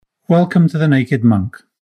Welcome to the Naked Monk.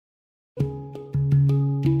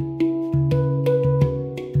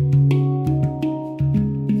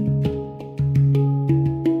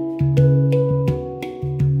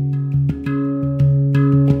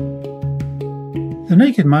 The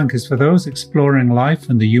Naked Monk is for those exploring life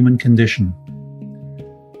and the human condition.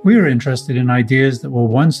 We are interested in ideas that were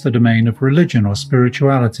once the domain of religion or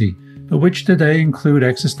spirituality, but which today include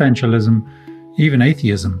existentialism, even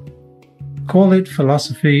atheism. Call it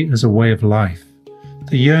philosophy as a way of life,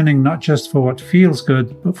 the yearning not just for what feels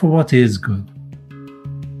good, but for what is good.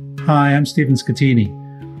 Hi, I'm Stephen Scattini.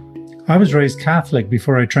 I was raised Catholic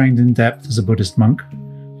before I trained in depth as a Buddhist monk.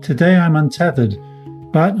 Today I'm untethered,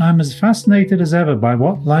 but I'm as fascinated as ever by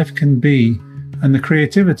what life can be and the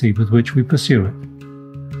creativity with which we pursue it.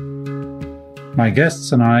 My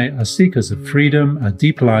guests and I are seekers of freedom, a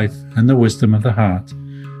deep life, and the wisdom of the heart.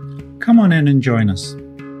 Come on in and join us.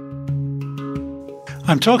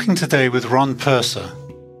 I'm talking today with Ron Purser.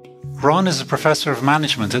 Ron is a professor of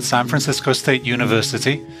management at San Francisco State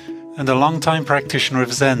University and a longtime practitioner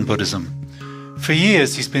of Zen Buddhism. For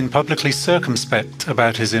years, he's been publicly circumspect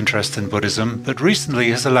about his interest in Buddhism, but recently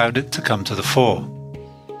has allowed it to come to the fore.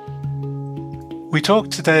 We talk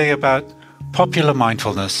today about popular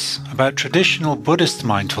mindfulness, about traditional Buddhist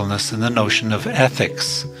mindfulness and the notion of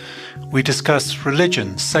ethics. We discuss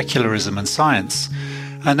religion, secularism, and science,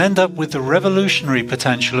 and end up with the revolutionary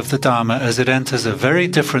potential of the Dharma as it enters a very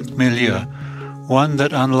different milieu, one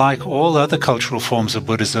that, unlike all other cultural forms of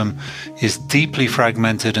Buddhism, is deeply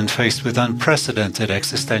fragmented and faced with unprecedented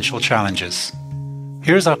existential challenges.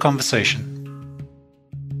 Here's our conversation.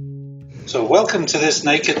 So welcome to this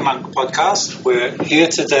Naked Monk podcast. We're here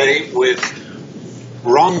today with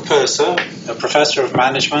Ron Purser, a professor of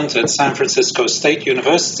management at San Francisco State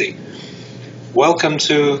University. Welcome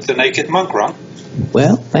to the Naked Monk, Ron.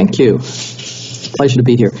 Well, thank you. Pleasure to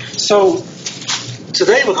be here. So,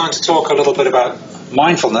 today we're going to talk a little bit about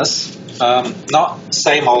mindfulness, not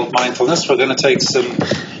same old mindfulness. We're going to take some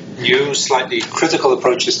new, slightly critical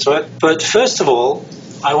approaches to it. But first of all,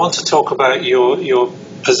 I want to talk about your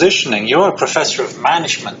positioning. You're a professor of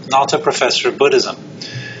management, not a professor of Buddhism.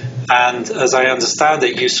 And as I understand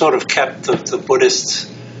it, you sort of kept the Buddhist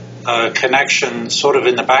connection sort of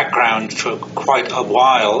in the background for quite a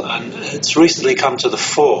while, and it's recently come to the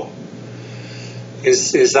fore.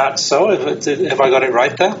 Is that so? Have I got it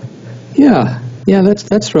right there? Yeah,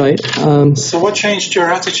 that's right. So what changed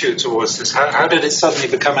your attitude towards this? How did it suddenly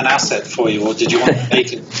become an asset for you, or did you want to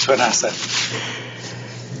make it to an asset?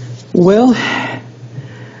 Well,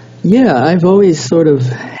 yeah, I've always sort of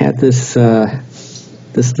had this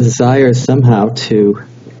desire somehow to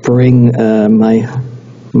bring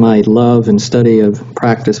my love and study of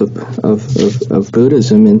practice of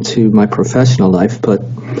Buddhism into my professional life, but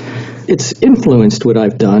it's influenced what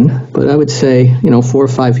I've done. But I would say, 4 or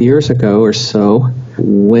 5 years ago or so,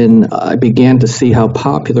 when I began to see how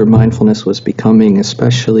popular mindfulness was becoming,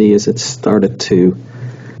 especially as it started to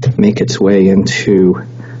make its way into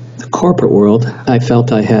the corporate world, I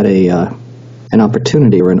felt I had an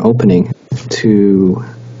opportunity or an opening to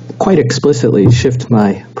quite explicitly shift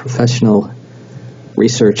my professional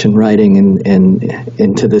research and writing and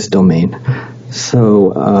into this domain.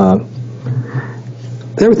 So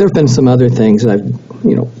there have been some other things I've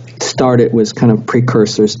started was kind of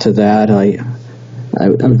precursors to that.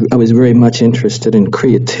 I was very much interested in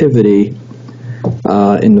creativity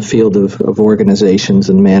in the field of organizations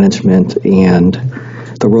and management and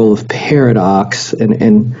the role of paradox,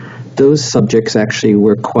 and those subjects actually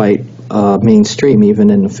were quite mainstream even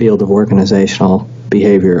in the field of organizational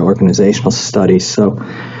behavior, organizational studies. So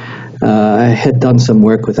I had done some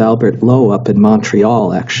work with Albert Lowe up in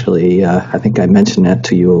Montreal, actually. I think I mentioned that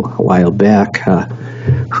to you a while back,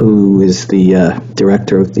 who is the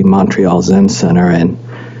director of the Montreal Zen Center, and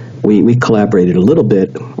we collaborated a little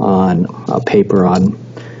bit on a paper on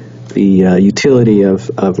the utility of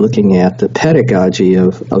looking at the pedagogy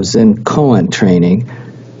of Zen koan training,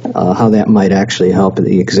 how that might actually help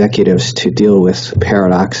the executives to deal with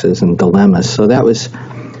paradoxes and dilemmas. So that was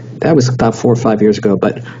about 4 or 5 years ago.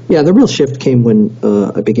 But yeah, the real shift came when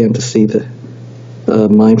I began to see the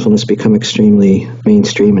mindfulness become extremely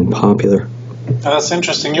mainstream and popular. That's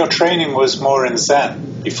interesting. Your training was more in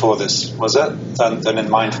Zen before this, was it, than in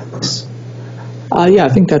mindfulness? Yeah, I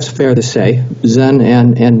think that's fair to say. Zen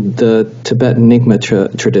and the Tibetan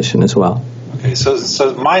Nyingma tradition as well. Okay,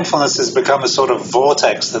 so mindfulness has become a sort of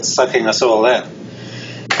vortex that's sucking us all in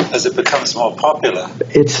as it becomes more popular.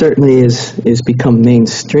 It certainly is become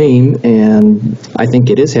mainstream, and I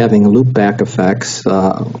think it is having loop-back effects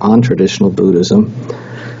on traditional Buddhism.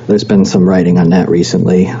 There's been some writing on that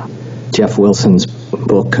recently. Jeff Wilson's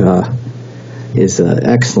book is an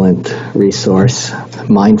excellent resource,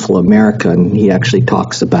 Mindful America, and he actually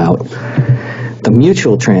talks about the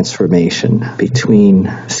mutual transformation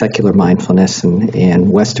between secular mindfulness and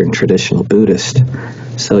Western traditional Buddhist.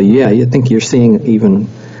 So yeah, you think you're seeing even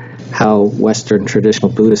how Western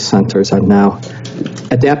traditional Buddhist centers are now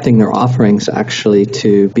adapting their offerings actually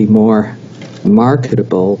to be more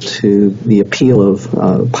marketable to the appeal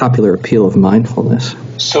of popular appeal of mindfulness.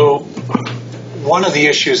 So one of the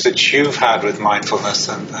issues that you've had with mindfulness,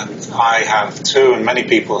 and I have too, and many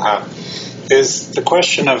people have, is the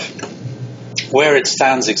question of where it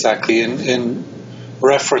stands exactly in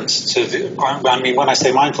reference to when I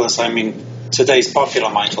say mindfulness, I mean today's popular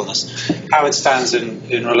mindfulness, how it stands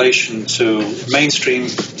in relation to mainstream,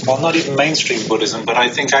 well, not even mainstream Buddhism, but I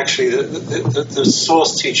think actually the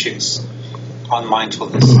source teachings on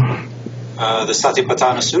mindfulness, the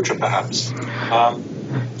Satipatthana Sutra perhaps.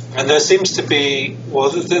 And there seems to be, well,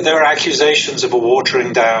 there are accusations of a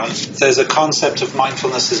watering down. There's a concept of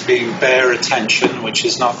mindfulness as being bare attention, which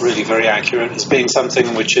is not really very accurate, as being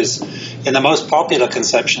something which is, in the most popular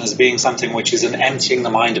conception, as being something which is an emptying the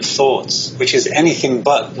mind of thoughts, which is anything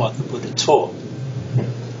but what the Buddha taught.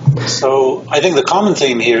 So I think the common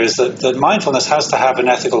theme here is that mindfulness has to have an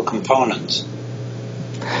ethical component.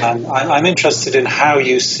 And I'm interested in how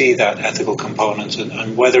you see that ethical component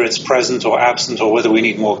and whether it's present or absent or whether we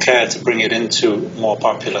need more care to bring it into more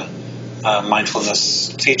popular mindfulness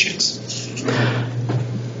teachings.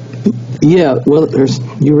 Yeah, well,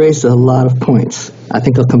 you raised a lot of points. I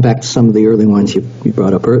think I'll come back to some of the early ones you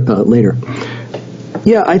brought up later.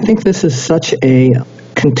 Yeah, I think this is such a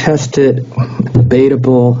contested,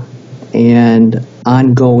 debatable, and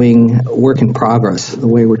ongoing work in progress, the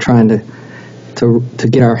way we're trying to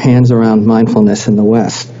get our hands around mindfulness in the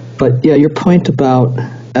West. But yeah, your point about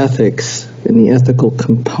ethics and the ethical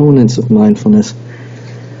components of mindfulness,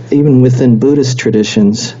 even within Buddhist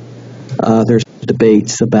traditions, there's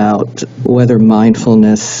debates about whether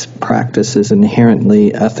mindfulness practice is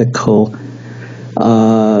inherently ethical.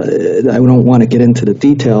 I don't want to get into the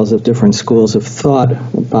details of different schools of thought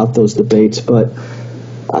about those debates, but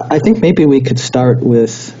I think maybe we could start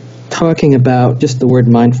with talking about just the word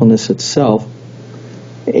mindfulness itself,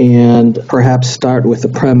 and perhaps start with the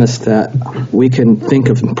premise that we can think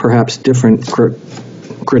of perhaps different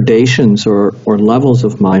gradations or levels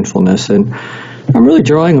of mindfulness. And I'm really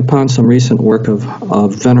drawing upon some recent work of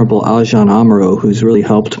Venerable Ajahn Amaro, who's really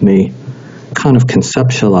helped me kind of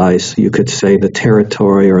conceptualize, you could say, the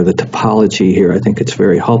territory or the topology here. I think it's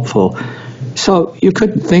very helpful. So you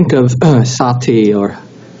could think of sati or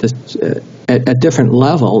at different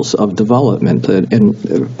levels of development,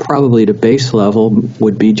 and probably the base level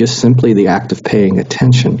would be just simply the act of paying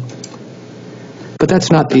attention. But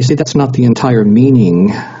that's not the entire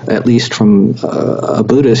meaning, at least from a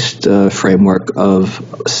Buddhist framework of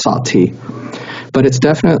sati. But it's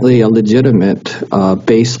definitely a legitimate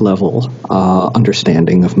base level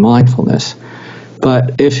understanding of mindfulness.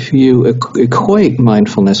 But if you equate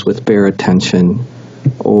mindfulness with bare attention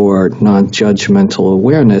or non-judgmental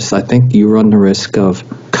awareness, I think you run the risk of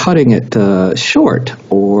cutting it short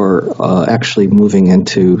or actually moving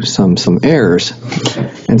into some errors.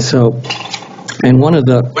 And one of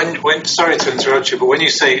the... When sorry to interrupt you, but when you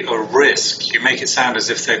say a risk, you make it sound as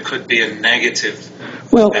if there could be a negative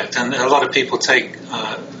effect, and a lot of people take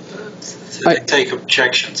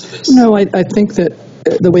objection to this. No, I think that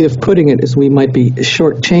the way of putting it is we might be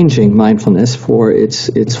shortchanging mindfulness for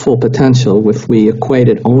its full potential if we equate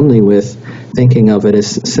it only with thinking of it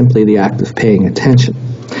as simply the act of paying attention.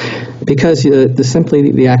 Because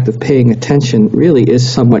simply the act of paying attention really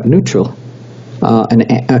is somewhat neutral.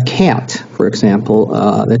 A cat, for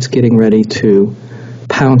example, that's getting ready to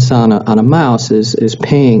pounce on a mouse is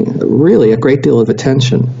paying really a great deal of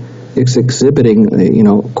attention. It's exhibiting,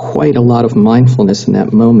 quite a lot of mindfulness in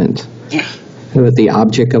that moment. The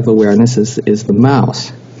object of awareness is the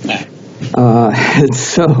mouse. And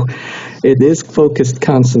so it is focused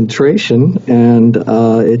concentration, and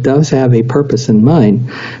it does have a purpose in mind.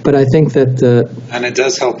 But I think that... and it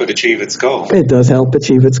does help it achieve its goal. It does help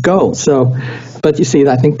achieve its goal. So, but you see,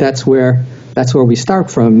 I think that's where we start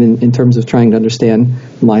from in terms of trying to understand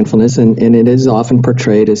mindfulness, and it is often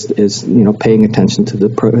portrayed as paying attention to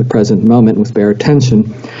the present moment with bare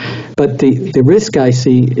attention. But the risk I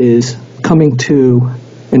see is coming to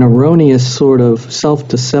an erroneous sort of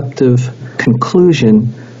self-deceptive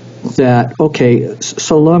conclusion that, okay,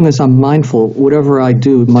 so long as I'm mindful, whatever I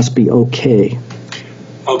do must be okay.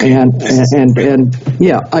 Okay. And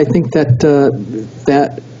yeah, I think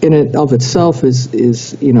that in and of itself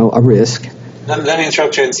is a risk. Let me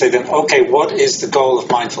interrupt you and say then, okay, what is the goal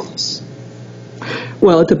of mindfulness?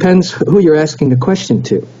 Well, it depends who you're asking the question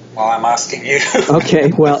to. Well, I'm asking you.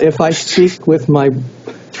 Okay, well, if I speak with my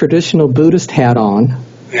traditional Buddhist hat on,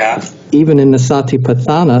 yeah. Even in the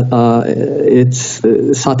Satipatthana, it's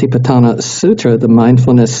Satipatthana Sutra, the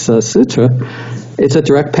Mindfulness Sutra, it's a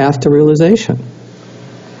direct path to realization.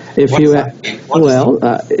 If what you does that mean?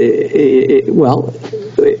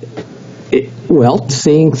 Well,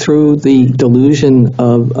 seeing through the delusion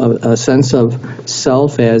of a sense of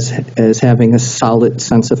self as having a solid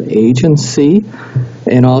sense of agency,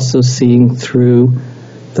 and also seeing through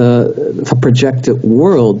the projected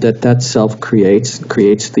world that self creates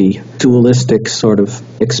the dualistic sort of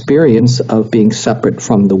experience of being separate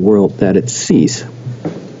from the world that it sees.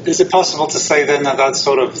 Is it possible to say then that that's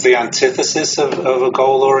sort of the antithesis of a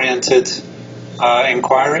goal-oriented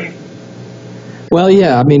inquiry? Well,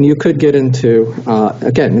 yeah, I mean, you could get into,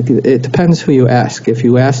 again, it depends who you ask. If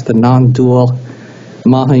you ask the non-dual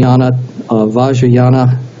Mahayana,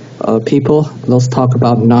 Vajrayana people, they'll talk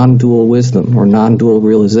about non-dual wisdom or non-dual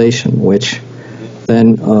realization, which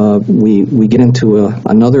then we get into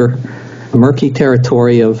another murky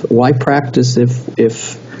territory of why practice if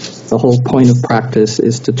the whole point of practice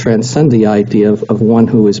is to transcend the idea of one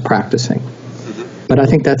who is practicing. Mm-hmm. But I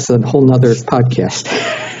think that's a whole nother podcast.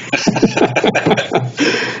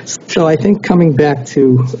 So I think coming back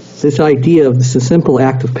to this idea of this simple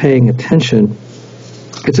act of paying attention,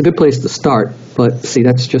 it's a good place to start. But see,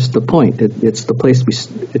 that's just the point. It's the place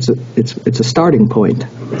it's a starting point,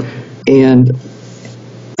 and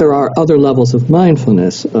there are other levels of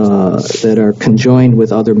mindfulness that are conjoined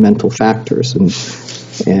with other mental factors,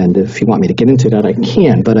 and if you want me to get into that, I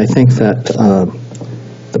can. But I think that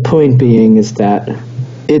the point being is that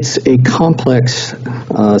it's a complex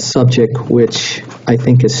subject which I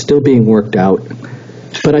think is still being worked out.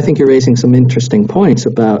 But I think you're raising some interesting points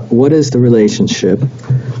about what is the relationship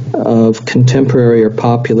of contemporary or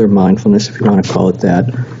popular mindfulness, if you want to call it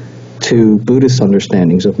that, to Buddhist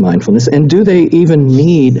understandings of mindfulness, and do they even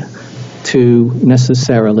need to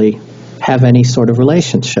necessarily have any sort of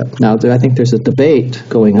relationship? Now, I think there's a debate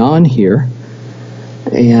going on here,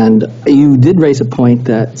 and you did raise a point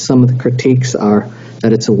that some of the critiques are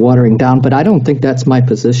that it's a watering down, but I don't think that's my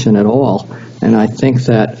position at all, and I think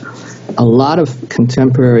that a lot of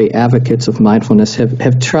contemporary advocates of mindfulness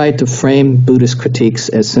have tried to frame Buddhist critiques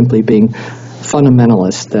as simply being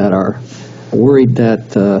fundamentalists that are worried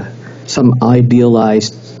that some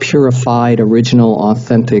idealized, purified, original,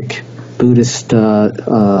 authentic Buddhist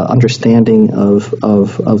understanding of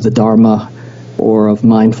the Dharma or of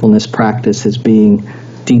mindfulness practice is being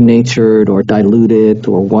denatured or diluted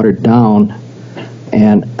or watered down.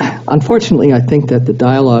 And unfortunately, I think that the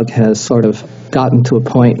dialogue has sort of gotten to a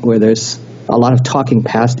point where there's a lot of talking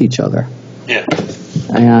past each other. Yeah.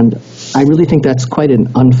 And I really think that's quite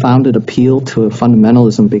an unfounded appeal to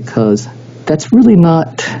fundamentalism, because that's really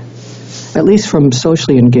not, at least from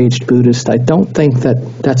socially engaged Buddhists, I don't think that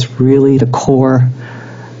that's really the core.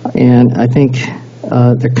 And I think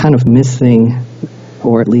they're kind of missing,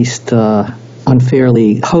 or at least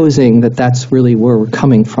unfairly posing that that's really where we're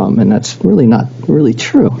coming from, and that's really not really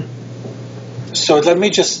true. So let me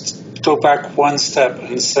just go back one step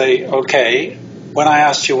and say, okay, when I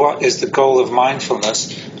asked you what is the goal of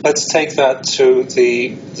mindfulness, let's take that to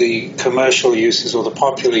the commercial uses or the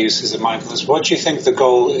popular uses of mindfulness. What do you think the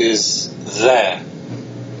goal is there?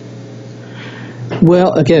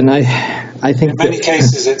 Well, again, I think in many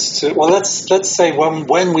cases it's to, well, let's say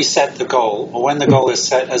when we set the goal, or when the goal is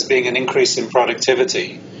set as being an increase in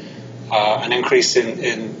productivity, an increase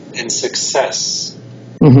in success,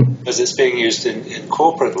 mm-hmm. as it's being used in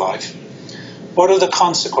corporate life, what are the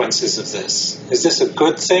consequences of this? Is this a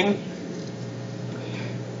good thing?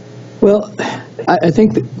 Well, I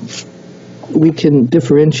think that we can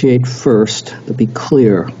differentiate first, to be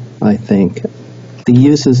clear, I think, the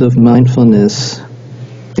uses of mindfulness,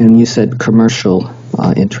 and you said commercial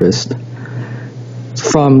interest,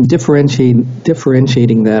 from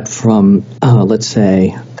differentiating that from, let's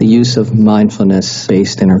say, the use of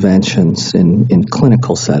mindfulness-based interventions in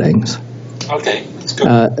clinical settings. Okay, that's good.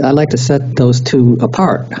 I'd like to set those two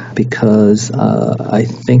apart, because I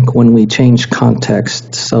think when we change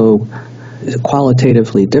context so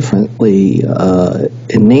qualitatively differently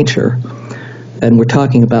in nature, then we're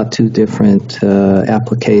talking about two different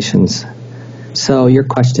applications. So your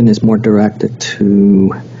question is more directed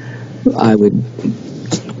to, I would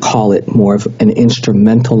call it more of an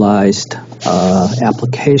instrumentalized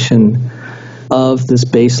application of this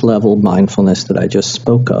base level mindfulness that I just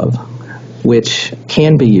spoke of. which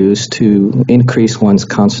can be used to increase one's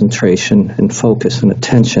concentration and focus and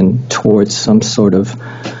attention towards some sort of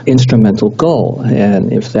instrumental goal.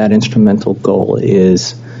 And if that instrumental goal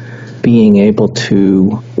is being able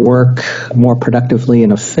to work more productively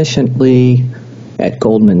and efficiently at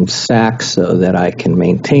Goldman Sachs so that I can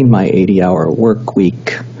maintain my 80-hour work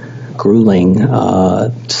week grueling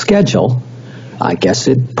schedule, I guess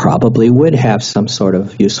it probably would have some sort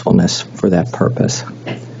of usefulness for that purpose.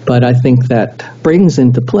 But I think that brings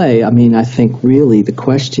into play, I think really the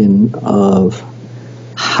question of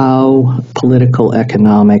how political,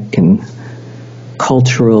 economic, and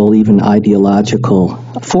cultural, even ideological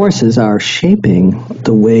forces are shaping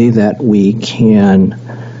the way that we can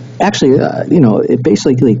actually, it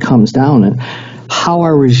basically comes down to how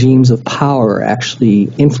are regimes of power actually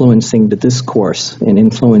influencing the discourse and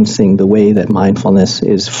influencing the way that mindfulness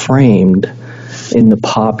is framed in the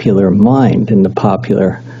popular mind, in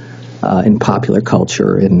popular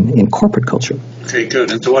culture, in corporate culture. Okay,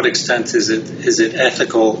 good. And to what extent is it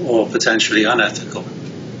ethical or potentially unethical?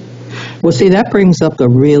 Well, see, that brings up a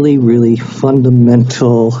really, really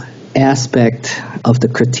fundamental aspect of the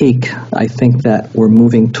critique I think that we're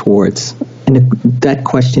moving towards. And that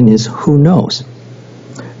question is, who knows?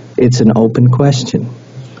 It's an open question.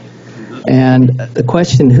 And the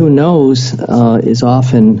question, who knows, is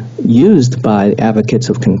often used by advocates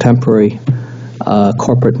of contemporary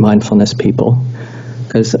corporate mindfulness people.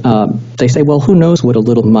 Because they say, well, who knows what a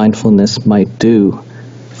little mindfulness might do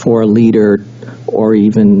for a leader or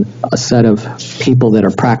even a set of people that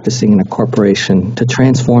are practicing in a corporation to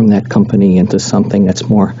transform that company into something that's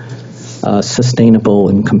more sustainable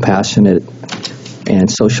and compassionate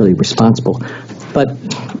and socially responsible. But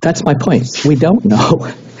that's my point. We don't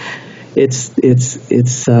know. It's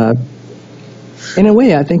in a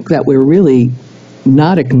way, I think that we're really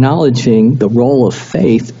not acknowledging the role of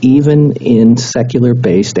faith even in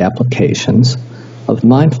secular-based applications of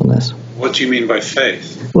mindfulness. What do you mean by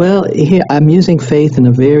faith? Well, here, I'm using faith in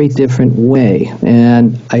a very different way,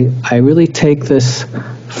 and I really take this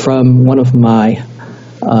from one of my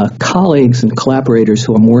colleagues and collaborators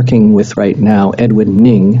who I'm working with right now, Edwin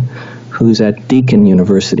Ning, who's at Deakin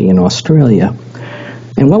University in Australia.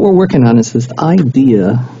 And what we're working on is this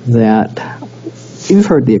idea that you've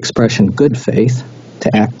heard the expression good faith,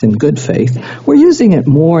 to act in good faith. We're using it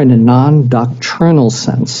more in a non-doctrinal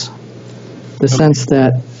sense, the sense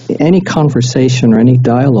that any conversation or any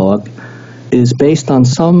dialogue is based on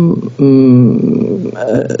some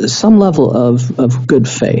level of good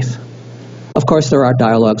faith. Of course, there are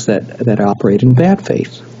dialogues that operate in bad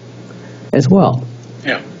faith as well.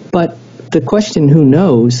 Yeah. But the question, who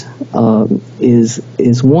knows, is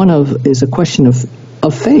a question of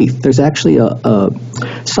faith. There's actually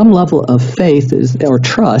some level of faith or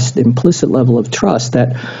trust, implicit level of trust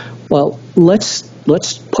that, well, let's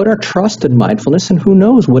put our trust in mindfulness, and who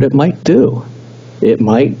knows what it might do. It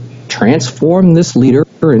might transform this leader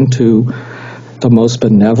into the most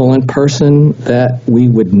benevolent person that we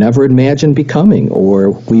would never imagine becoming, or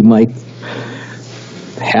we might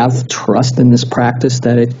have trust in this practice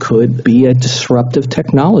that it could be a disruptive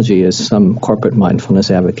technology, as some corporate mindfulness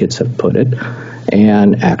advocates have put it,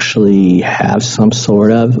 and actually have some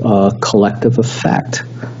sort of collective effect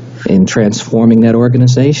in transforming that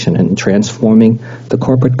organization and transforming the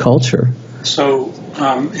corporate culture. So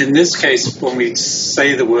in this case, when we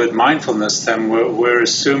say the word mindfulness, then we're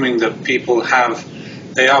assuming that people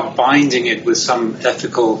they are binding it with some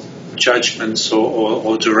ethical judgments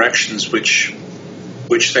or directions which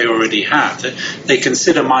they already have. They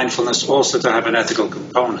consider mindfulness also to have an ethical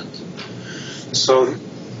component. So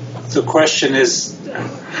the question is,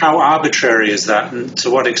 how arbitrary is that, and to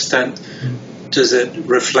what extent does it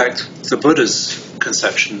reflect the Buddha's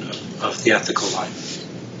conception of the ethical life,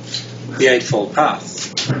 the Eightfold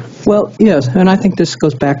Path? Well, yes, and I think this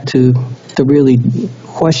goes back to the really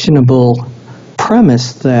questionable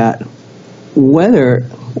premise that whether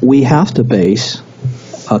we have to base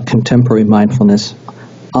contemporary mindfulness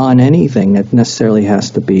on anything that necessarily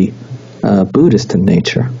has to be Buddhist in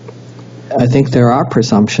nature. I think there are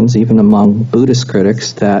presumptions, even among Buddhist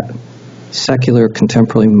critics, that secular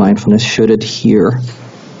contemporary mindfulness should adhere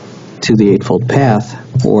to the Eightfold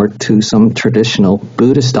Path or to some traditional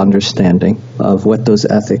Buddhist understanding of what those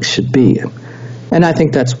ethics should be. And I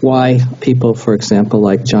think that's why people, for example,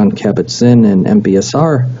 like John Kabat-Zinn and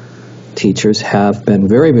MBSR teachers have been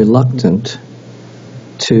very reluctant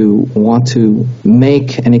to want to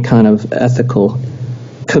make any kind of ethical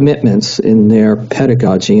commitments in their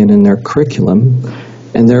pedagogy and in their curriculum.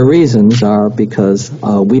 And their reasons are because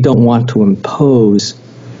we don't want to impose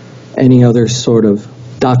any other sort of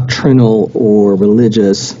doctrinal or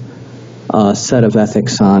religious set of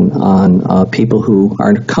ethics on people who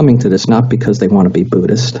are coming to this not because they want to be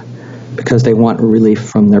Buddhist, because they want relief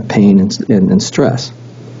from their pain and stress.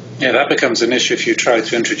 Yeah, that becomes an issue if you try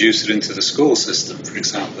to introduce it into the school system, for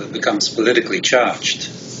example. It becomes politically charged.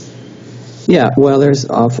 Yeah, well, there's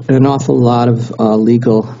an awful lot of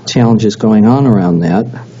legal challenges going on around that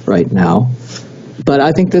right now. But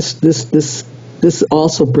I think this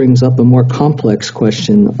also brings up a more complex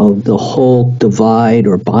question of the whole divide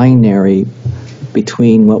or binary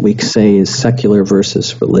between what we say is secular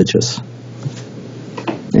versus religious.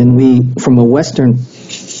 And we, from a Western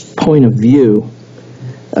point of view,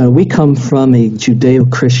 we come from a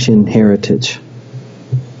Judeo-Christian heritage.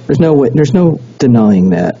 There's no denying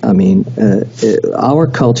that. I mean, our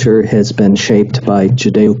culture has been shaped by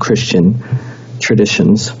Judeo-Christian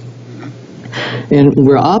traditions. And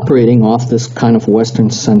we're operating off this kind of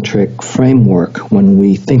Western-centric framework when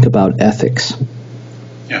we think about ethics.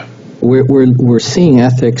 Yeah. We're seeing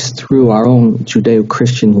ethics through our own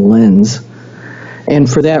Judeo-Christian lens. And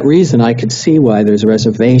for that reason, I could see why there's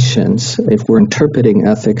reservations if we're interpreting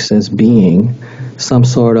ethics as being some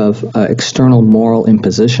sort of external moral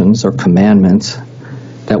impositions or commandments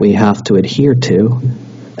that we have to adhere to.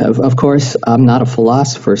 Of course, I'm not a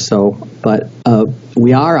philosopher, but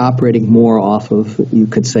we are operating more off of, you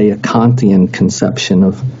could say, a Kantian conception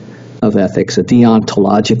of ethics, a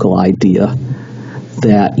deontological idea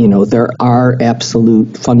that, there are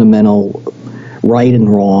absolute fundamental right and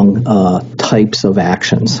wrong types of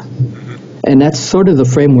actions. And that's sort of the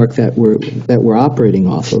framework that we're operating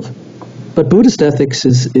off of. But Buddhist ethics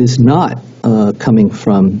is not coming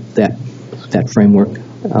from that framework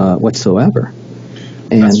whatsoever.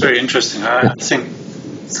 And that's very interesting. I think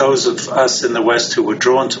those of us in the West who were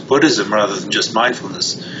drawn to Buddhism rather than just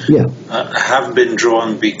mindfulness have been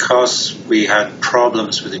drawn because we had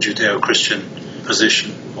problems with the Judeo-Christian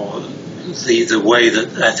position or the way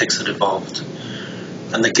that ethics had evolved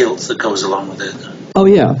and the guilt that goes along with it. Oh,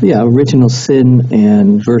 yeah, original sin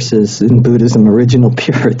and versus, in Buddhism, original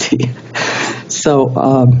purity. So,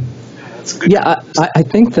 I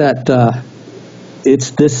think that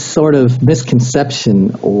it's this sort of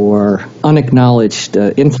misconception or unacknowledged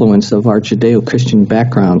influence of our Judeo-Christian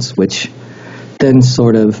backgrounds, which then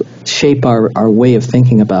sort of shape our way of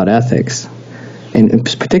thinking about ethics. And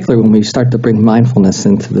particularly when we start to bring mindfulness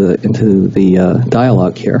into the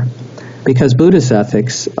dialogue here. Because Buddhist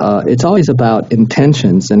ethics, it's always about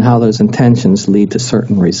intentions and how those intentions lead to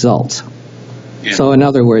certain results. Yeah. So in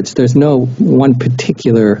other words, there's no one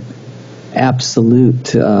particular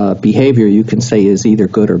absolute behavior you can say is either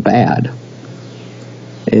good or bad.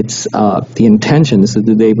 It's the intentions.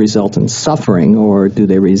 Do they result in suffering, or do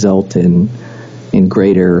they result in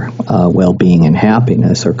greater well-being and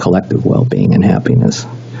happiness, or collective well-being and happiness?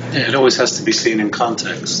 Yeah, it always has to be seen in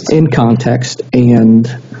context. In context, and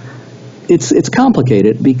it's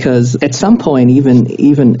complicated because at some point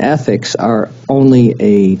even ethics are only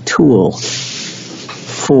a tool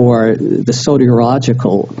for the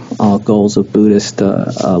soteriological goals of Buddhist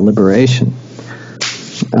liberation.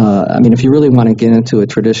 I mean, if you really want to get into a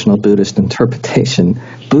traditional Buddhist interpretation,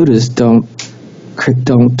 Buddhists don't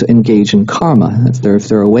engage in karma. If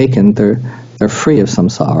they're awakened, they're free of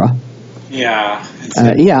samsara. Yeah.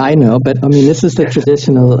 I know, but I mean, this is the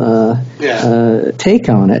traditional take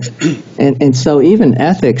on it, and so even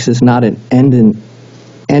ethics is not an end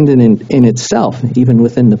in itself, even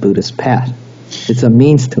within the Buddhist path. It's a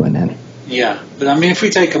means to an end. Yeah, but I mean, if we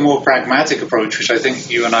take a more pragmatic approach, which I think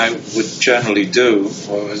you and I would generally do,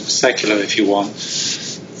 or secular if you want,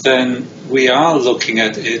 then we are looking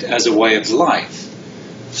at it as a way of life,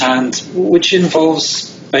 and which involves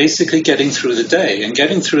basically getting through the day. And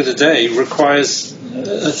getting through the day requires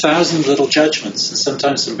 1,000 little judgments, and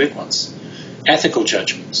sometimes some big ones, ethical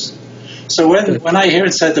judgments. So when I hear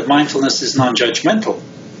it said that mindfulness is non-judgmental,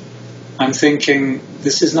 I'm thinking,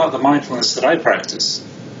 this is not the mindfulness that I practice.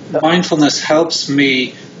 Mindfulness helps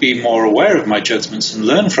me be more aware of my judgments and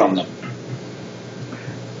learn from them.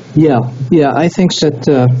 Yeah, I think that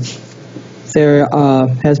there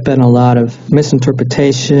has been a lot of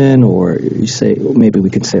misinterpretation, or maybe we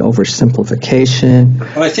could say oversimplification.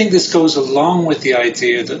 Well, I think this goes along with the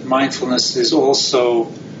idea that mindfulness is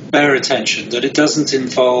also bare attention, that it doesn't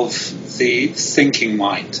involve the thinking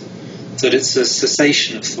mind, that it's a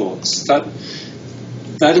cessation of thoughts.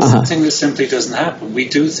 That is something that simply doesn't happen. We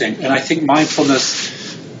do think, and I think mindfulness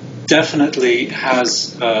definitely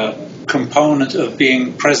has a component of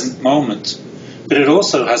being present moment, but it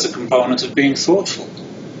also has a component of being thoughtful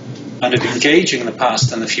and of engaging the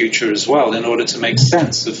past and the future as well in order to make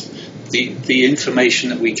sense of the information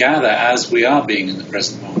that we gather as we are being in the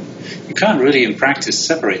present moment. You can't really in practice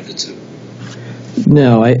separate the two.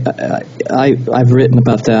 No, I've written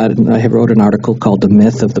about that, and I wrote an article called "The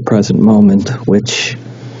Myth of the Present Moment," which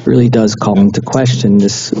really does call into question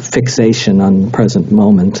this fixation on the present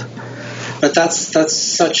moment. But that's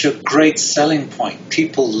such a great selling point.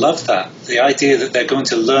 People love that. The idea that they're going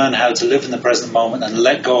to learn how to live in the present moment and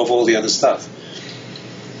let go of all the other stuff.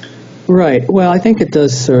 Right. Well, I think it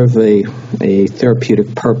does serve a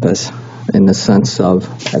therapeutic purpose in the sense of,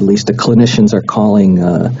 at least the clinicians are calling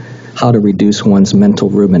how to reduce one's mental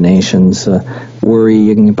ruminations,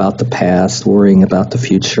 worrying about the past, worrying about the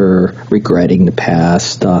future, regretting the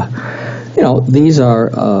past. These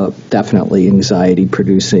are definitely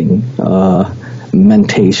anxiety-producing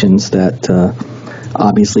mentations that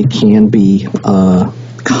obviously can be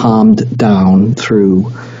calmed down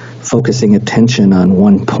through focusing attention on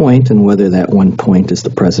one point, and whether that one point is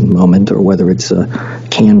the present moment or whether it's a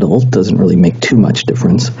candle doesn't really make too much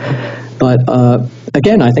difference. But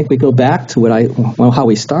again, I think we go back to how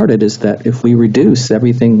we started, is that if we reduce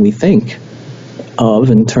everything we think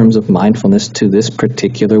of in terms of mindfulness to this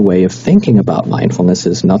particular way of thinking about mindfulness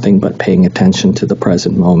is nothing but paying attention to the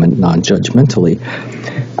present moment non-judgmentally,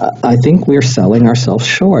 I think we're selling ourselves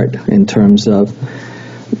short in terms of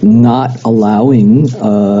not allowing,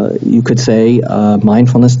 you could say,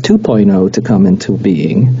 mindfulness 2.0 to come into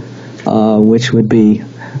being, which would be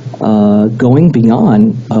going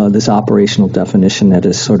beyond this operational definition that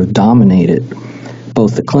has sort of dominated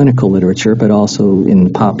both the clinical literature but also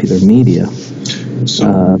in popular media.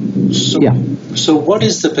 So what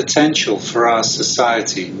is the potential for our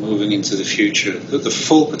society moving into the future? The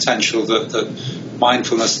full potential that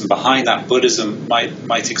mindfulness and behind that Buddhism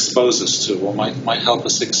might expose us to, or might help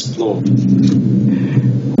us explore?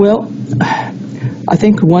 Well, I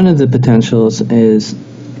think one of the potentials is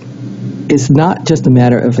not just a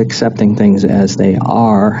matter of accepting things as they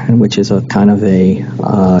are, which is a kind of a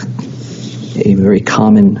very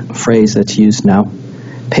common phrase that's used now.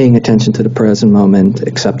 Paying attention to the present moment,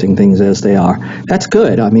 accepting things as they are. That's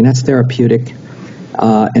good. I mean, that's therapeutic,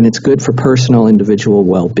 and it's good for personal, individual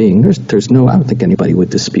well-being. I don't think anybody would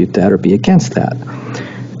dispute that or be against that.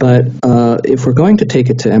 But if we're going to take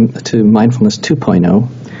it to mindfulness 2.0,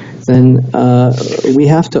 then we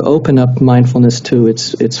have to open up mindfulness to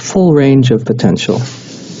its full range of potential,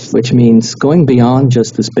 which means going beyond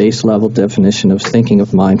just this base level definition of thinking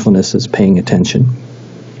of mindfulness as paying attention.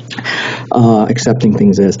 Accepting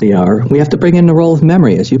things as they are. We have to bring in the role of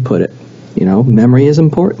memory, as you put it. Memory is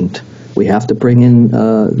important. We have to bring in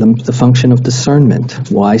the function of discernment,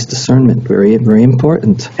 wise discernment, very, very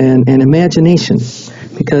important. And imagination,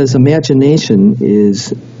 because imagination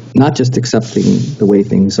is not just accepting the way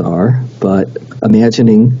things are, but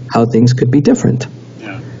imagining how things could be different.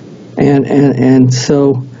 Yeah. And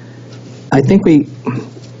so I think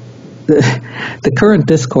the current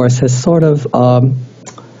discourse has sort of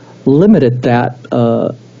limited that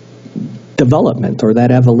development or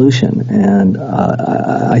that evolution, and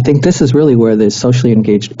I think this is really where the socially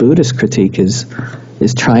engaged Buddhist critique is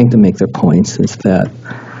trying to make their points, is that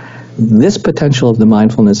this potential of the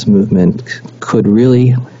mindfulness movement could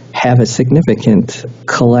really have a significant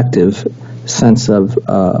collective sense of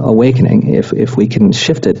awakening if we can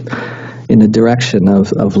shift it in the direction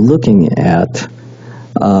of looking at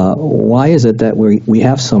why is it that we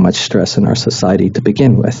have so much stress in our society to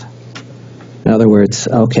begin with? In other words,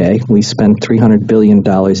 okay, we spend $300 billion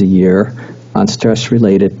a year on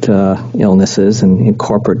stress-related illnesses, and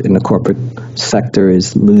the corporate sector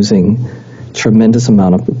is losing tremendous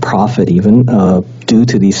amount of profit even due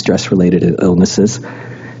to these stress-related illnesses.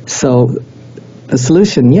 So the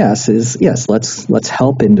solution, let's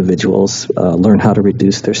help individuals learn how to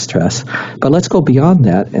reduce their stress. But let's go beyond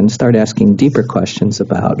that and start asking deeper questions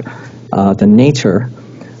about the nature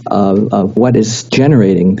of what is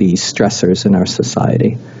generating these stressors in our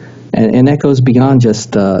society. And that goes beyond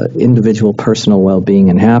just individual personal well-being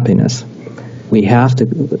and happiness. We have to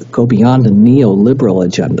go beyond the neoliberal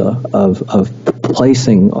agenda of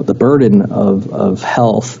placing the burden of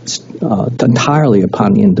health entirely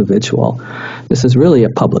upon the individual. This is really a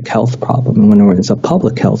public health problem. And when it's a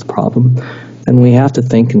public health problem, then we have to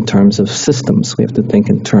think in terms of systems. We have to think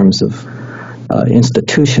in terms of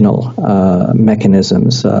institutional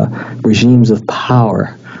mechanisms, regimes of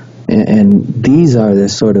power. And these are the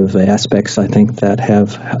sort of aspects, I think, that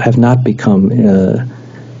have not become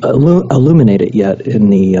illuminated yet in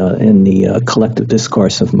the collective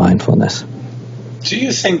discourse of mindfulness. Do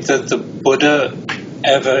you think that the Buddha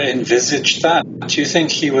ever envisaged that? Do you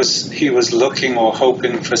think he was looking or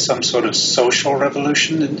hoping for some sort of social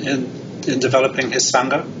revolution in developing his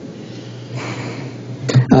Sangha?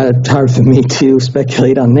 It's hard for me to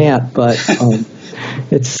speculate on that, but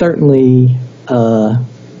it's certainly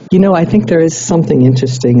I think there is something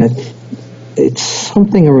interesting. It's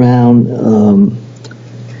something around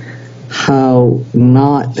how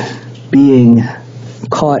not being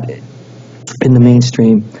caught in the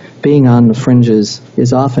mainstream, being on the fringes,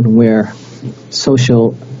 is often where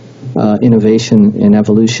social innovation and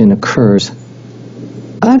evolution occurs.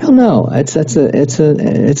 I don't know.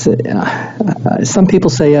 Some people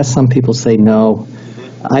say yes, some people say no.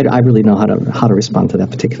 I really know how to respond to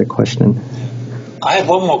that particular question. I have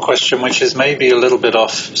one more question, which is maybe a little bit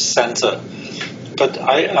off center, but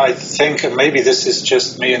I think, and maybe this is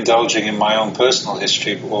just me indulging in my own personal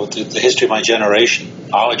history, or the history of my generation,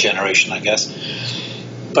 our generation, I guess.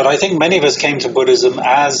 But I think many of us came to Buddhism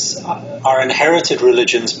as our inherited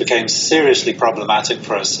religions became seriously problematic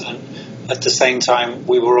for us, and at the same time,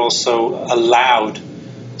 we were also allowed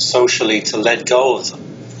socially to let go of them.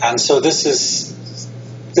 And so this is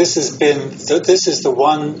the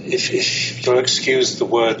one, if you'll excuse the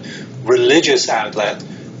word, religious outlet,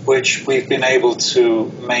 which we've been able to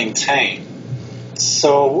maintain.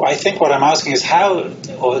 So I think what I'm asking is, how,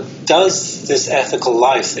 or does this ethical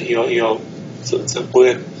life that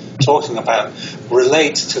we're talking about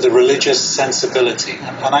relate to the religious sensibility?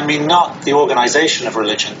 And I mean not the organization of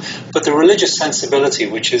religion, but the religious sensibility,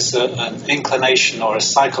 which is an inclination or a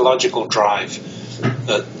psychological drive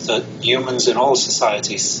that humans in all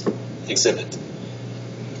societies exhibit.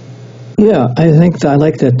 Yeah, I think I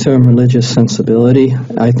like that term, religious sensibility.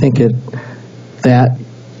 I think that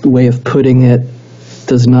way of putting it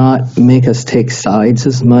does not make us take sides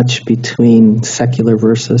as much between secular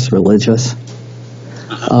versus religious.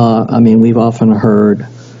 We've often heard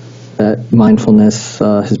that mindfulness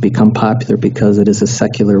has become popular because it is a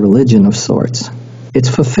secular religion of sorts. It's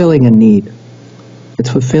fulfilling a need. It's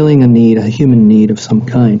fulfilling a need, a human need of some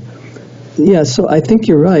kind. Yeah, so I think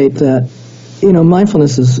you're right that,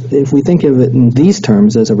 mindfulness is, if we think of it in these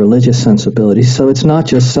terms, as a religious sensibility, so it's not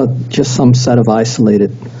just some set of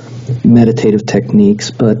isolated meditative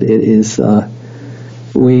techniques, but it is,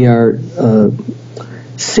 we are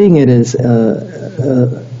seeing it as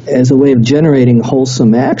a way of generating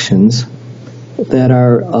wholesome actions that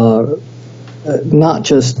are not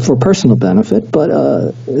just for personal benefit, but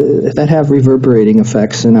that have reverberating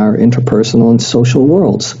effects in our interpersonal and social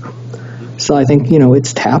worlds. So I think,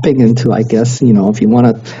 it's tapping into, I guess, if you want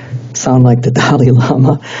to sound like the Dalai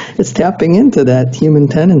Lama, it's tapping into that human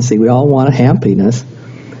tendency. We all want happiness,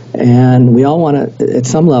 and we all want to, at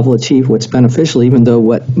some level, achieve what's beneficial, even though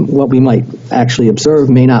what we might actually observe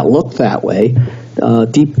may not look that way.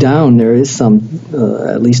 Deep down, there is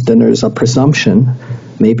at least then there's a presumption,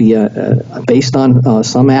 maybe based on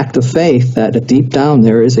some act of faith, that deep down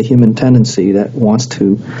there is a human tendency that wants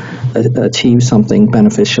to achieve something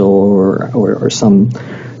beneficial or some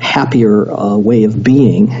happier way of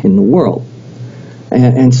being in the world.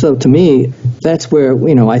 And so to me, that's where,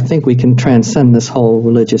 I think we can transcend this whole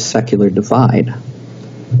religious-secular divide.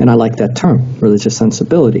 And I like that term, religious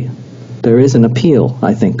sensibility. There is an appeal,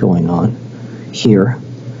 I think, going on here.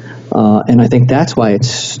 And I think that's why it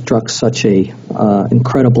struck such a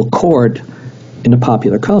incredible chord in the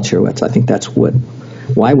popular culture. I think that's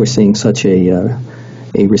why we're seeing such a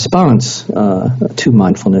response to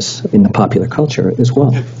mindfulness in the popular culture as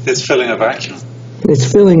well. It's filling a vacuum. It's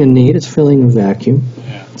filling a need. It's filling a vacuum.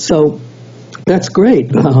 Yeah. So that's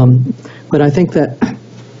great. But I think that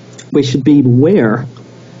we should be aware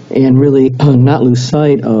and really not lose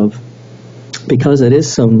sight of, because it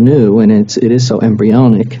is so new and it is so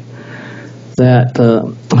embryonic, that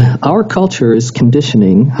our culture is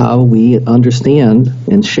conditioning how we understand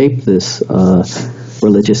and shape this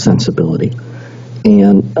religious sensibility.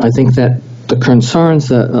 And I think that the concerns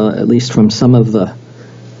that, at least from some of the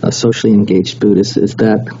socially engaged Buddhists, is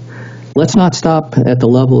that let's not stop at the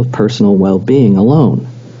level of personal well-being alone,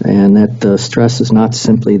 and that stress is not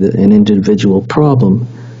simply an individual problem,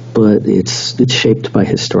 but it's shaped by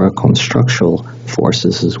historical and structural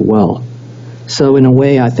forces as well. So in a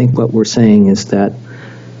way, I think what we're saying is that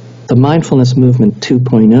the mindfulness movement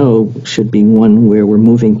 2.0 should be one where we're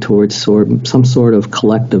moving towards some sort of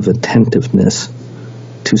collective attentiveness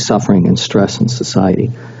to suffering and stress in society.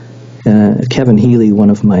 Kevin Healy, one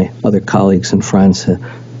of my other colleagues and friends,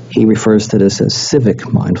 he refers to this as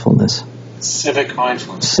civic mindfulness. Civic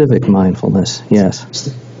mindfulness. Civic mindfulness, yes.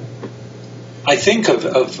 I think of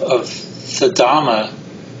the Dharma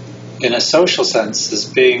in a social sense as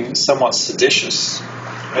being somewhat seditious.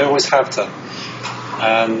 I always have done.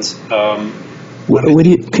 And what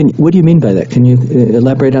do you mean by that? Can you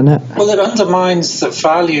elaborate on that? Well, it undermines the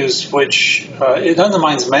values it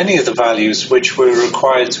undermines many of the values which we're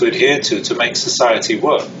required to adhere to make society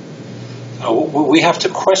work. We have to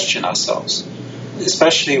question ourselves.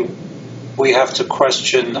 especially we have to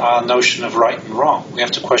question our notion of right and wrong. We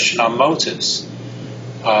have to question our motives.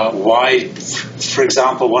 Why, for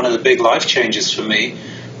example, one of the big life changes for me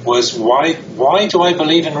was why do I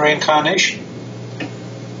believe in reincarnation?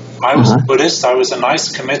 I was a Buddhist. I was a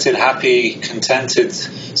nice, committed, happy, contented,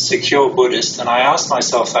 secure Buddhist, and I asked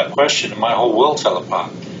myself that question, and my whole world fell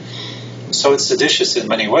apart. So it's seditious in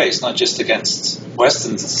many ways, not just against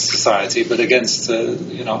Western society, but against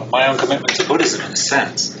my own commitment to Buddhism in a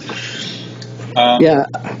sense. Yeah.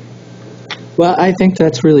 Well, I think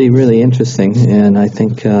that's really, really interesting, and I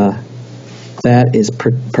think that is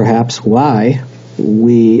perhaps why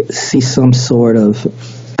we see some sort of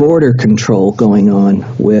border control going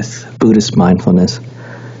on with Buddhist mindfulness,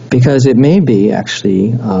 because it may be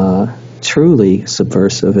actually truly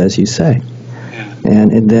subversive, as you say,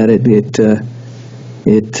 and that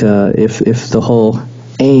if the whole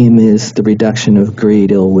aim is the reduction of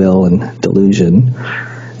greed, ill will, and delusion,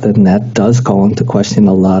 then that does call into question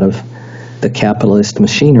a lot of the capitalist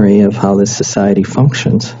machinery of how this society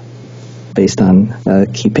functions, based on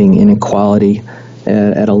keeping inequality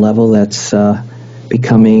at a level that's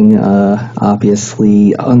becoming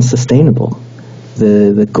obviously unsustainable.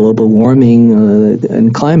 The global warming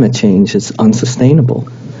and climate change is unsustainable.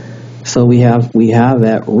 So we have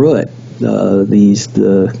at root these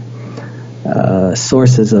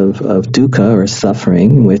sources of dukkha, or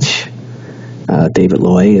suffering, which David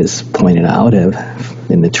Loy has pointed out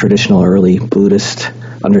in the traditional early Buddhist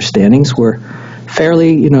understandings were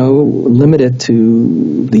fairly, limited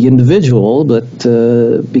to the individual, but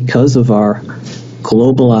because of our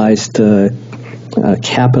globalized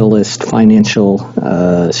capitalist financial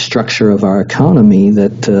structure of our economy,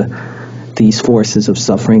 that these forces of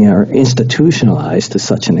suffering are institutionalized to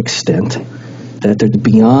such an extent that they're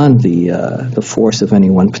beyond the force of any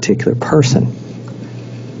one particular person.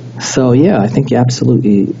 So yeah, I think you're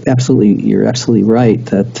absolutely right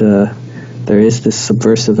that there is this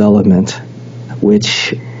subversive element,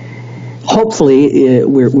 which hopefully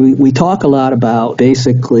we talk a lot about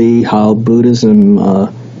basically how Buddhism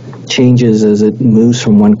changes as it moves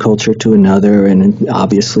from one culture to another, and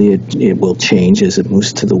obviously it will change as it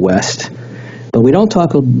moves to the West. But we don't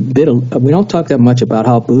talk that much about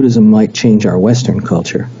how Buddhism might change our Western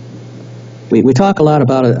culture. We talk a lot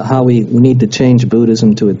about how we need to change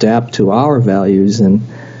Buddhism to adapt to our values and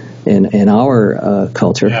our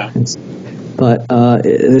culture. Yeah. But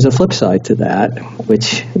there's a flip side to that,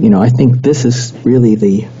 which, I think this is really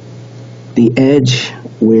the edge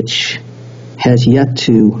which has yet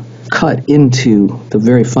to cut into the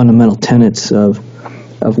very fundamental tenets of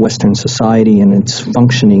Western society and its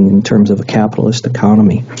functioning in terms of a capitalist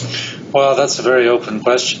economy. Well, that's a very open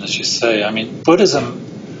question, as you say. I mean, Buddhism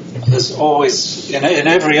has always, in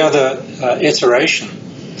every other iteration,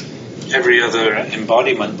 every other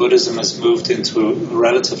embodiment, Buddhism has moved into a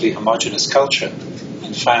relatively homogeneous culture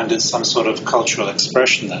and found some sort of cultural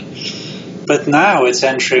expression there. But now it's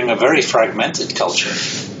entering a very fragmented culture.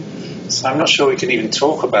 So I'm not sure we can even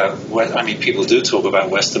talk about, people do talk about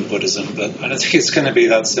Western Buddhism, but I don't think it's going to be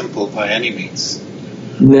that simple by any means.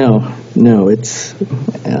 No, it's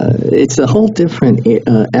a whole different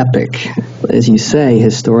epic. As you say,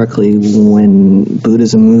 historically, when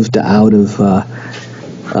Buddhism moved out of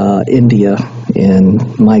India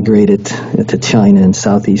and migrated to China and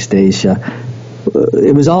Southeast Asia,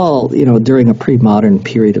 it was all, during a pre-modern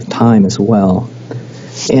period of time as well.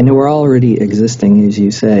 And there were already existing, as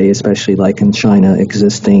you say, especially like in China,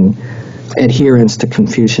 existing adherents to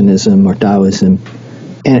Confucianism or Taoism.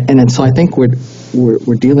 And so I think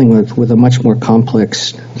we're dealing with a much more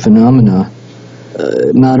complex phenomena,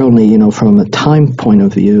 not only, from a time point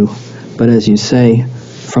of view, but as you say,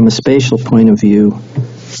 from a spatial point of view.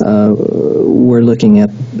 We're looking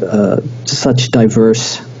at such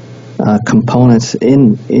diverse components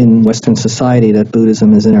in Western society that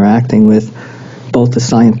Buddhism is interacting with, both the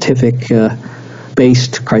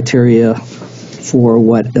scientific-based criteria for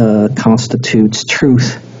what constitutes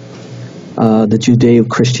truth, the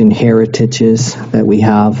Judeo-Christian heritages that we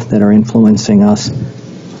have that are influencing us,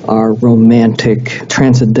 our romantic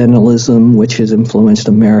transcendentalism, which has influenced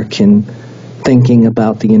American thinking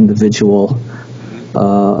about the individual.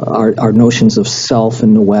 Our notions of self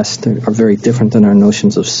in the West are very different than our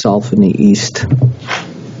notions of self in the East.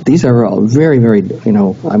 These are all very, very,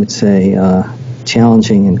 I would say,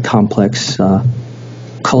 challenging and complex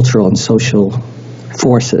cultural and social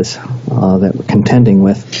forces that we're contending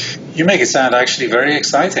with. You make it sound actually very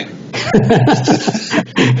exciting.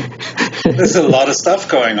 There's a lot of stuff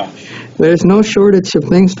going on. There's no shortage of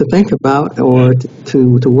things to think about or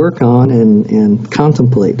to work on and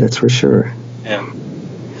contemplate, that's for sure. Yeah.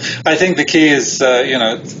 I think the key is,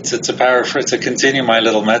 to continue my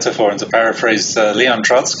little metaphor and to paraphrase Leon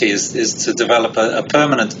Trotsky, is to develop a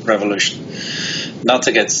permanent revolution, not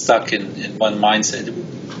to get stuck in one mindset.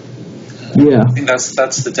 Yeah. I think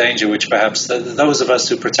that's the danger, which perhaps those of us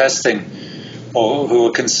who are protesting or who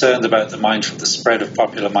are concerned about the spread of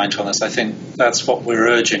popular mindfulness, I think that's what we're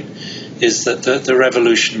urging, is that the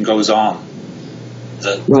revolution goes on.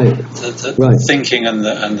 The thinking and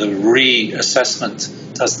the reassessment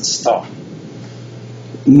doesn't stop.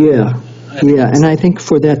 Yeah, and I think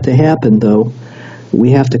for that to happen, though,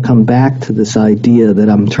 we have to come back to this idea that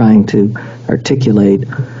I'm trying to articulate,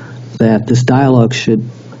 that this dialogue should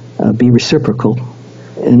be reciprocal,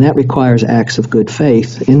 and that requires acts of good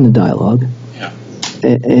faith in the dialogue. Yeah.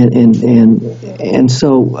 And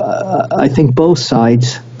so I think both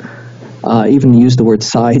sides, even use the word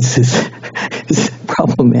sides is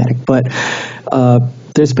problematic, but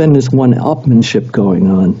there's been this one-upmanship going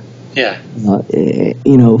on. Yeah.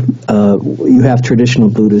 You have traditional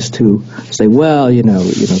Buddhists who say, well,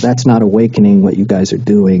 that's not awakening. What you guys are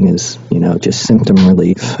doing is, just symptom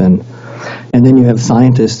relief. And then you have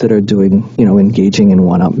scientists that are doing, engaging in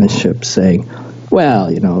one-upmanship, saying,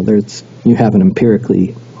 well, you have an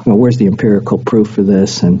empirically, where's the empirical proof for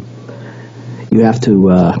this? And you have to,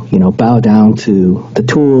 bow down to the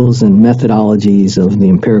tools and methodologies of the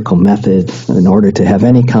empirical method in order to have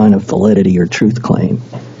any kind of validity or truth claim.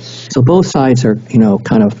 So both sides are,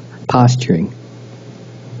 kind of posturing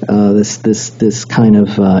this kind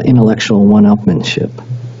of intellectual one-upmanship.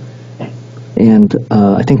 And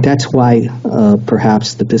I think that's why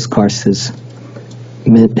perhaps the discourse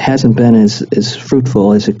hasn't been as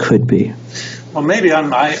fruitful as it could be. Well, maybe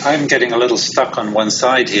I'm getting a little stuck on one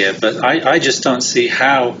side here, but I just don't see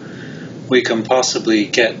how we can possibly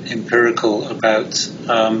get empirical about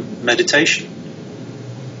meditation.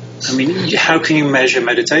 I mean, how can you measure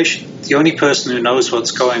meditation? The only person who knows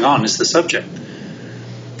what's going on is the subject.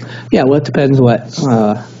 Yeah, well, it depends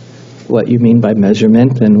what you mean by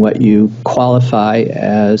measurement and what you qualify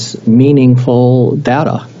as meaningful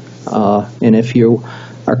data. And if you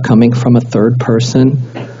are coming from a third person,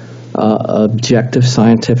 objective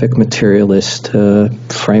scientific materialist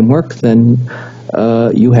framework, then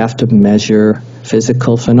you have to measure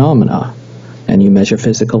physical phenomena. And you measure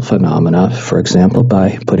physical phenomena, for example,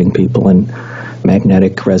 by putting people in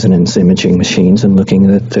magnetic resonance imaging machines and looking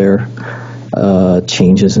at their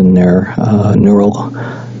changes in their neural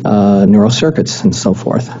circuits and so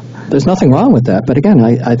forth. There's nothing wrong with that, but again,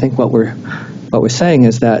 I think what we're saying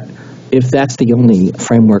is that if that's the only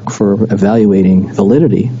framework for evaluating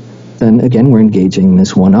validity, then again we're engaging in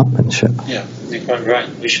this one-upmanship. Yeah, you're quite right.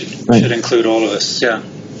 We should include all of us. Yeah.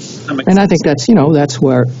 And I think that's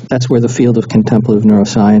where the field of contemplative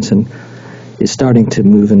neuroscience is starting to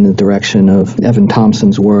move in the direction of Evan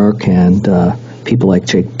Thompson's work and people like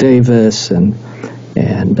Jake Davis and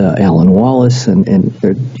Alan Wallace, and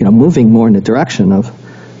they're moving more in the direction of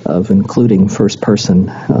including first person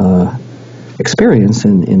experience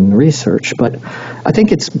in research. But I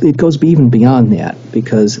think it goes even beyond that,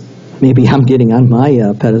 because maybe I'm getting on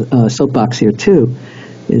my soapbox here too.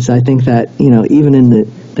 Is I think that even in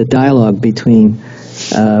the dialogue between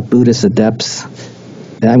Buddhist adepts,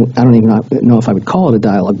 I don't even know if I would call it a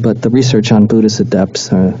dialogue, but the research on Buddhist adepts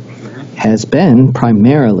has been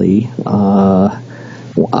primarily,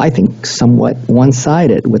 I think, somewhat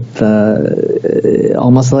one-sided, with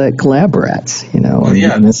almost like collaborates, in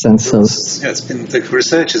the sense of... the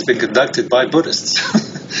research has been conducted by Buddhists.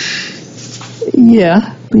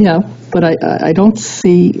 Yeah, but I don't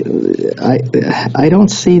see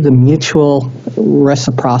the mutual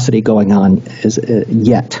reciprocity going on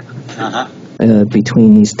yet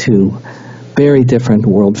between these two very different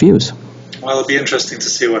worldviews. Well, it'll be interesting to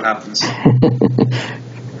see what happens.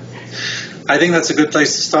 I think that's a good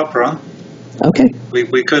place to stop, Ron. Okay.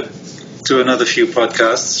 We could do another few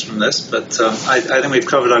podcasts from this, but I think we've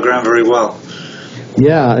covered our ground very well.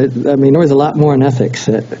 Yeah, there was a lot more in ethics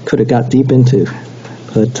that could have got deep into,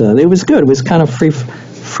 but it was good. It was kind of free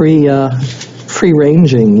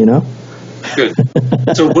ranging, Good.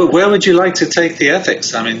 So where would you like to take the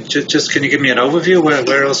ethics? I mean, just can you give me an overview?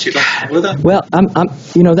 Where else you'd like to go with it? Well,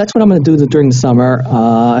 that's what I'm going to do during the summer.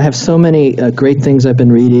 I have so many great things I've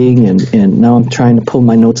been reading, and now I'm trying to pull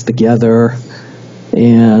my notes together.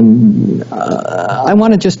 And I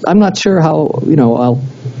want to I'm not sure how,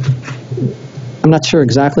 I'm not sure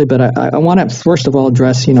exactly, but I want to first of all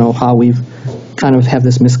address, how we've kind of have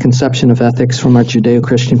this misconception of ethics from our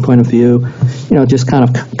Judeo-Christian point of view, just kind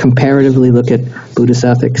of comparatively look at Buddhist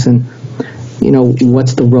ethics and,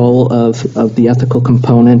 what's the role of the ethical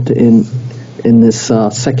component in this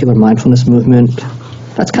secular mindfulness movement,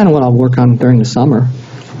 that's kind of what I'll work on during the summer.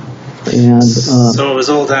 And so it was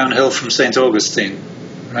all downhill from St. Augustine,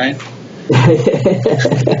 right?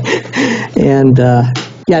 And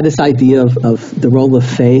this idea of the role of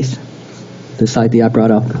faith, this idea I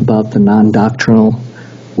brought up about the non-doctrinal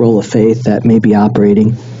role of faith that may be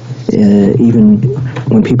operating even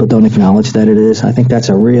when people don't acknowledge that it is. I think that's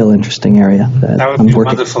a real interesting area. That would be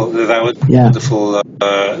wonderful. That would be wonderful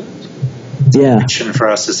direction for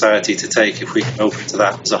our society to take if we can open to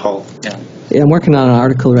that as a whole. Yeah, I'm working on an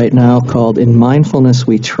article right now called "In Mindfulness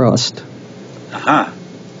We Trust."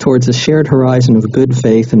 Towards a shared horizon of good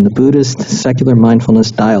faith in the Buddhist secular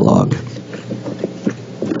mindfulness dialogue.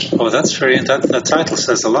 Oh, that's that title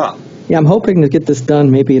says a lot. Yeah, I'm hoping to get this done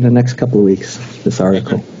maybe in the next couple of weeks, this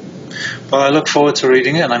article. Okay. Well, I look forward to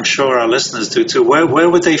reading it, and I'm sure our listeners do too. Where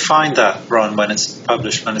would they find that, Ron, when it's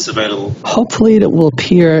published, when it's available? Hopefully it will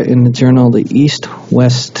appear in the journal, the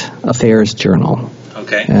East-West Affairs Journal.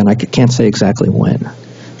 Okay. And I can't say exactly when.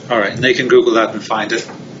 All right, and they can Google that and find it?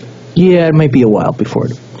 Yeah, it might be a while before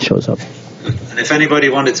it shows up. And if anybody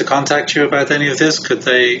wanted to contact you about any of this, could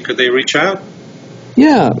they reach out?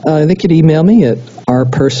 Yeah, they could email me at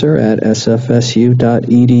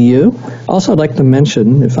rpurser@sfsu.edu. Also, I'd like to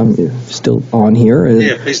mention, if I'm still on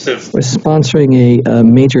here, please do. We're sponsoring a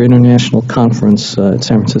major international conference at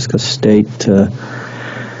San Francisco State,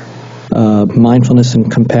 Mindfulness and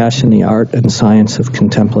Compassion, the Art and Science of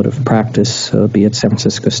Contemplative Practice. It'll be at San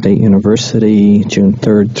Francisco State University, June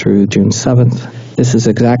 3rd through June 7th. This is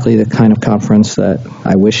exactly the kind of conference that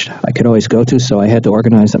I wish I could always go to, so I had to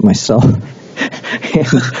organize it myself. And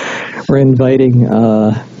we're inviting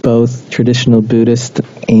both traditional Buddhists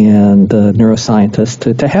and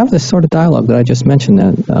neuroscientists to have this sort of dialogue that I just mentioned,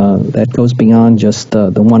 that goes beyond just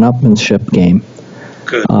the one-upmanship game.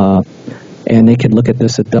 Good. And they could look at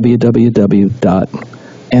this at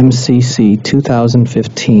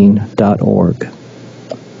www.mcc2015.org.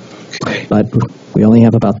 Okay. But we only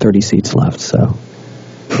have about 30 seats left, so.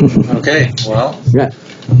 Okay, well,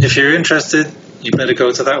 if you're interested, you better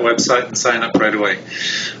go to that website and sign up right away.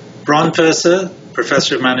 Ron Purser,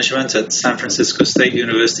 Professor of Management at San Francisco State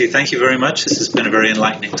University, thank you very much. This has been a very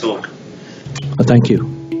enlightening talk. Well, thank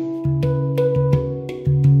you.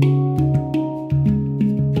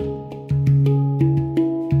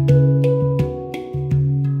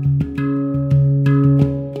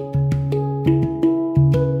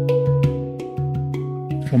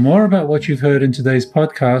 For more about what you've heard in today's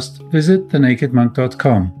podcast, visit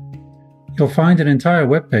thenakedmonk.com. You'll find an entire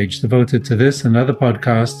webpage devoted to this and other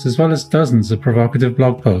podcasts, as well as dozens of provocative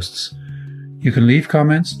blog posts. You can leave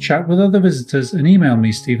comments, chat with other visitors, and email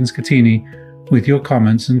me, Stephen Scatini, with your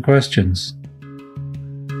comments and questions.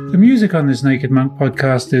 The music on this Naked Monk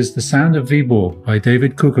podcast is The Sound of Vibor by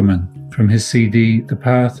David Kuckerman from his CD, The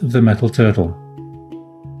Path of the Metal Turtle.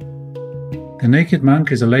 The Naked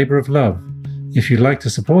Monk is a labor of love. If you'd like to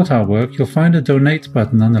support our work, you'll find a donate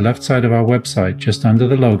button on the left side of our website, just under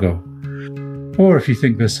the logo. Or if you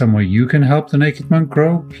think there's some way you can help The Naked Monk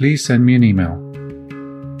grow, please send me an email.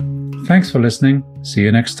 Thanks for listening. See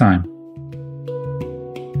you next time.